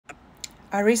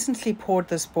I recently poured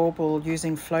this bauble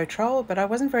using Floetrol, but I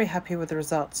wasn't very happy with the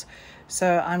results.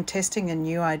 So I'm testing a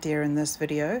new idea in this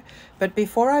video. But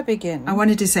before I begin, I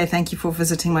wanted to say thank you for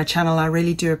visiting my channel. I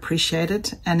really do appreciate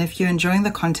it. And if you're enjoying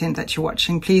the content that you're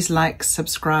watching, please like,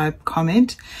 subscribe,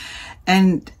 comment,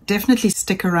 and definitely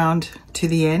stick around to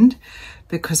the end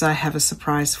because I have a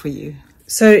surprise for you.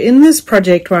 So in this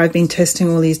project where I've been testing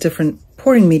all these different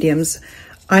pouring mediums,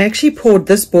 I actually poured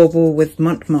this bauble with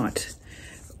Monte Mart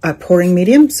pouring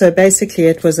medium. So basically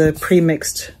it was a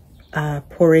pre-mixed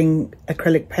pouring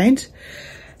acrylic paint,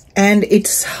 and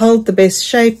it's held the best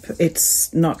shape.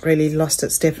 It's not really lost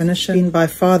its definition. By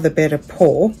far the better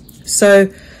pour.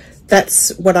 So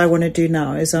that's what I want to do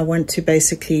now, is I want to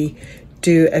basically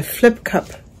do a flip cup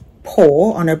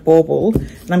pour on a bauble,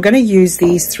 and I'm going to use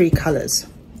these three colors.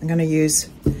 I'm going to use,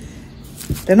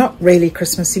 they're not really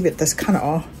Christmassy, but this kind of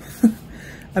are.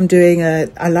 I'm doing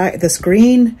I like this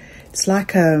green. It's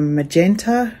like a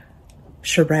magenta,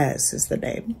 Shiraz is the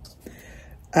name,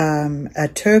 a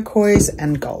turquoise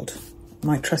and gold,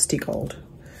 my trusty gold.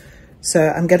 So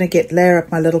I'm going to layer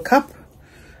up my little cup,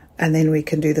 and then we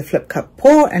can do the flip cup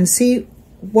pour and see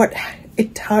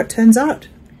how it turns out.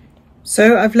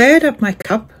 So I've layered up my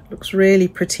cup, looks really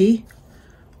pretty,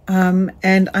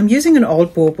 and I'm using an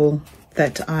old bauble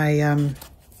that I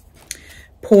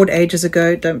poured ages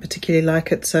ago. Don't particularly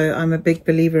like it, so I'm a big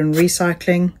believer in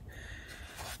recycling.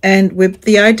 And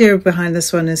the idea behind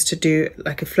this one is to do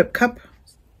like a flip cup.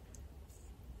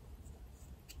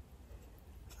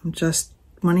 I'm just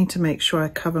wanting to make sure I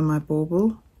cover my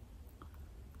bauble.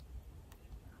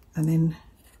 And then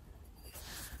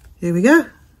there we go.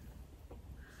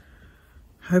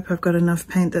 Hope I've got enough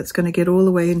paint that's going to get all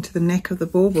the way into the neck of the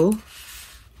bauble.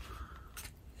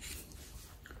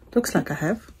 Looks like I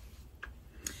have.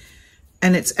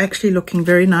 And it's actually looking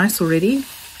very nice already.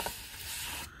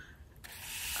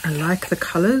 I like the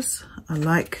colors. I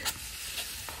like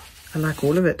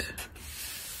all of it.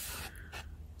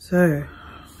 So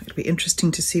it'll be interesting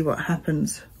to see what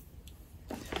happens.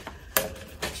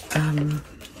 And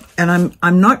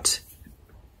I'm not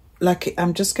like,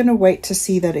 I'm just going to wait to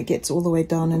see that it gets all the way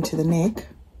down into the neck,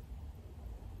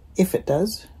 if it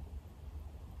does.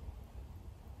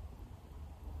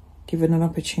 Give it an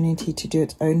opportunity to do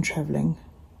its own traveling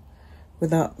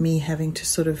without me having to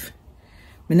sort of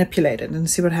manipulate it, and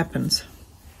see what happens.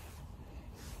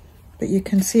 But you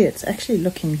can see it's actually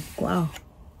looking, wow.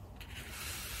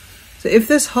 So if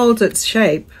this holds its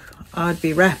shape, I'd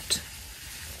be wrapped,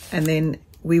 and then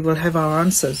we will have our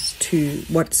answers to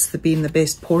what's been the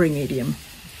best pouring medium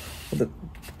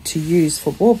to use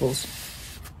for baubles.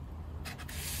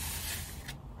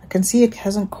 I can see it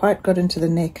hasn't quite got into the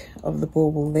neck of the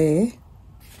bauble there.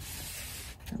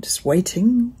 I'm just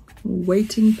waiting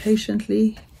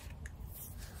patiently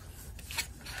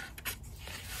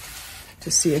to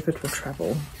see if it will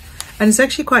travel. And it's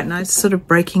actually quite nice, sort of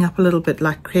breaking up a little bit,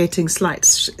 like creating slight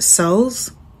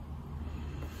cells.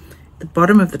 The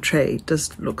bottom of the tray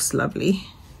just looks lovely.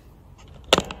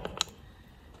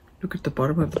 Look at the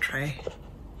bottom of the tray.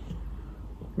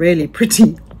 Really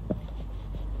pretty.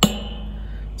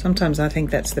 Sometimes I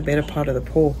think that's the better part of the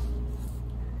pour.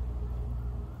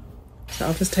 So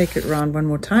I'll just take it around one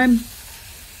more time.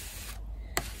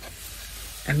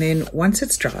 And then once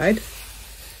it's dried,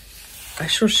 I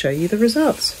shall show you the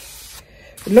results.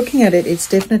 Looking at it, it's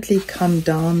definitely come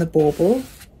down the bauble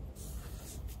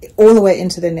all the way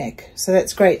into the neck. So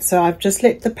that's great. So I've just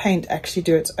let the paint actually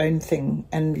do its own thing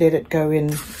and let it go in,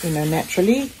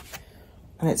 naturally.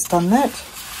 And it's done that.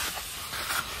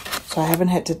 So I haven't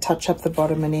had to touch up the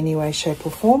bottom in any way, shape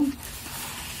or form.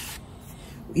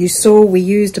 You saw we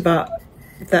used about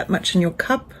that much in your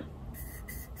cup.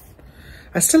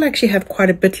 I still actually have quite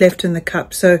a bit left in the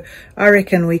cup, so I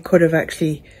reckon we could have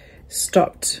actually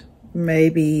stopped,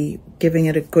 maybe giving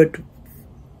it a good,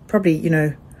 probably,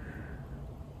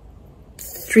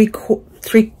 three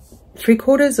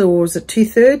quarters, or was it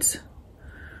 2/3?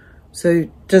 So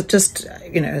just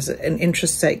as an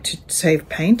interest sake, to save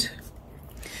paint.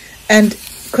 And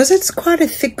because it's quite a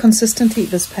thick consistency,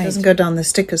 this paint doesn't go down the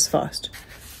stick as fast.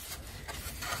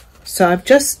 So I've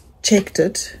just checked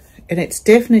it, and it's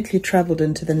definitely traveled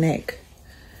into the neck.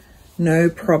 No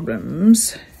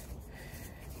problems.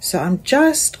 So I'm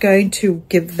just going to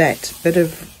give that bit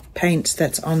of paint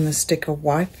that's on the stick a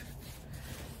wipe.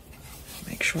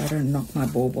 Make sure I don't knock my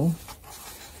bauble.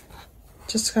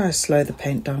 Just gotta slow the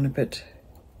paint down a bit,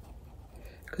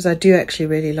 because I do actually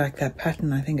really like that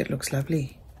pattern. I think it looks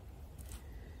lovely.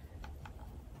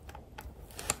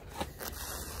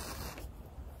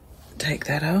 Take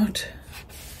that out.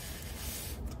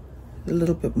 A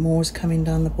little bit more is coming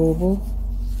down the bauble.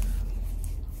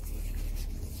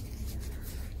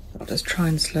 I'll just try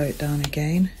and slow it down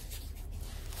again.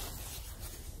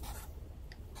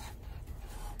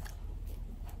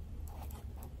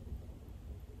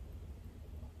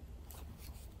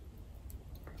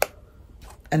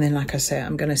 And then, like I say,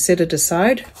 I'm going to set it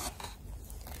aside,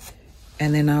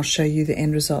 and then I'll show you the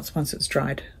end results once it's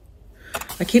dried.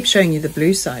 I keep showing you the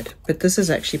blue side, but this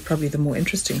is actually probably the more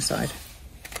interesting side.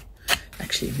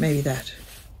 Actually, maybe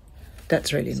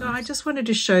that's really nice. So I just wanted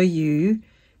to show you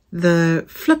the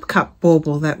flip cup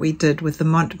bauble that we did with the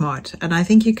Monte Mart, and I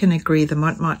think you can agree the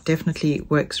Monte Mart definitely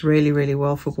works really, really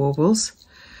well for baubles.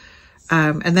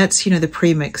 And that's, you know, the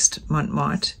premixed Monte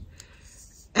Mart.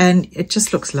 And it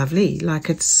just looks lovely. Like,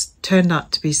 it's turned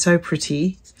out to be so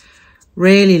pretty.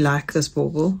 Really like this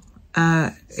bauble.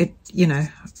 You know,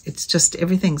 it's just,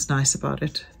 everything's nice about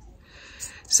it.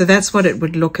 So that's what it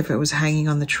would look if it was hanging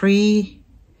on the tree,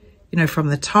 you know, from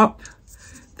the top.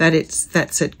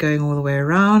 That's it going all the way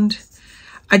around.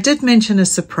 I did mention a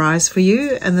surprise for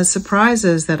you, and the surprise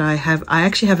is that I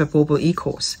actually have a bauble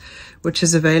e-course, which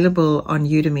is available on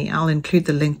Udemy. I'll include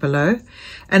the link below.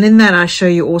 And in that, I show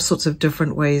you all sorts of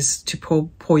different ways to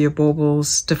pour your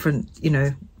baubles, different, you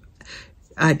know,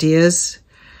 ideas,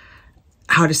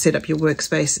 how to set up your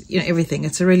workspace, you know, everything.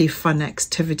 It's a really fun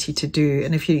activity to do.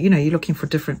 And if you're looking for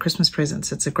different Christmas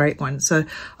presents, it's a great one. So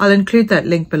I'll include that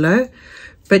link below.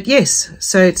 But yes,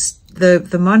 so it's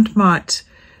the Monte Mart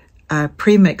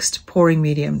premixed pouring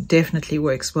medium definitely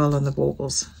works well on the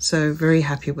baubles. So very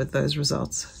happy with those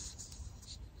results.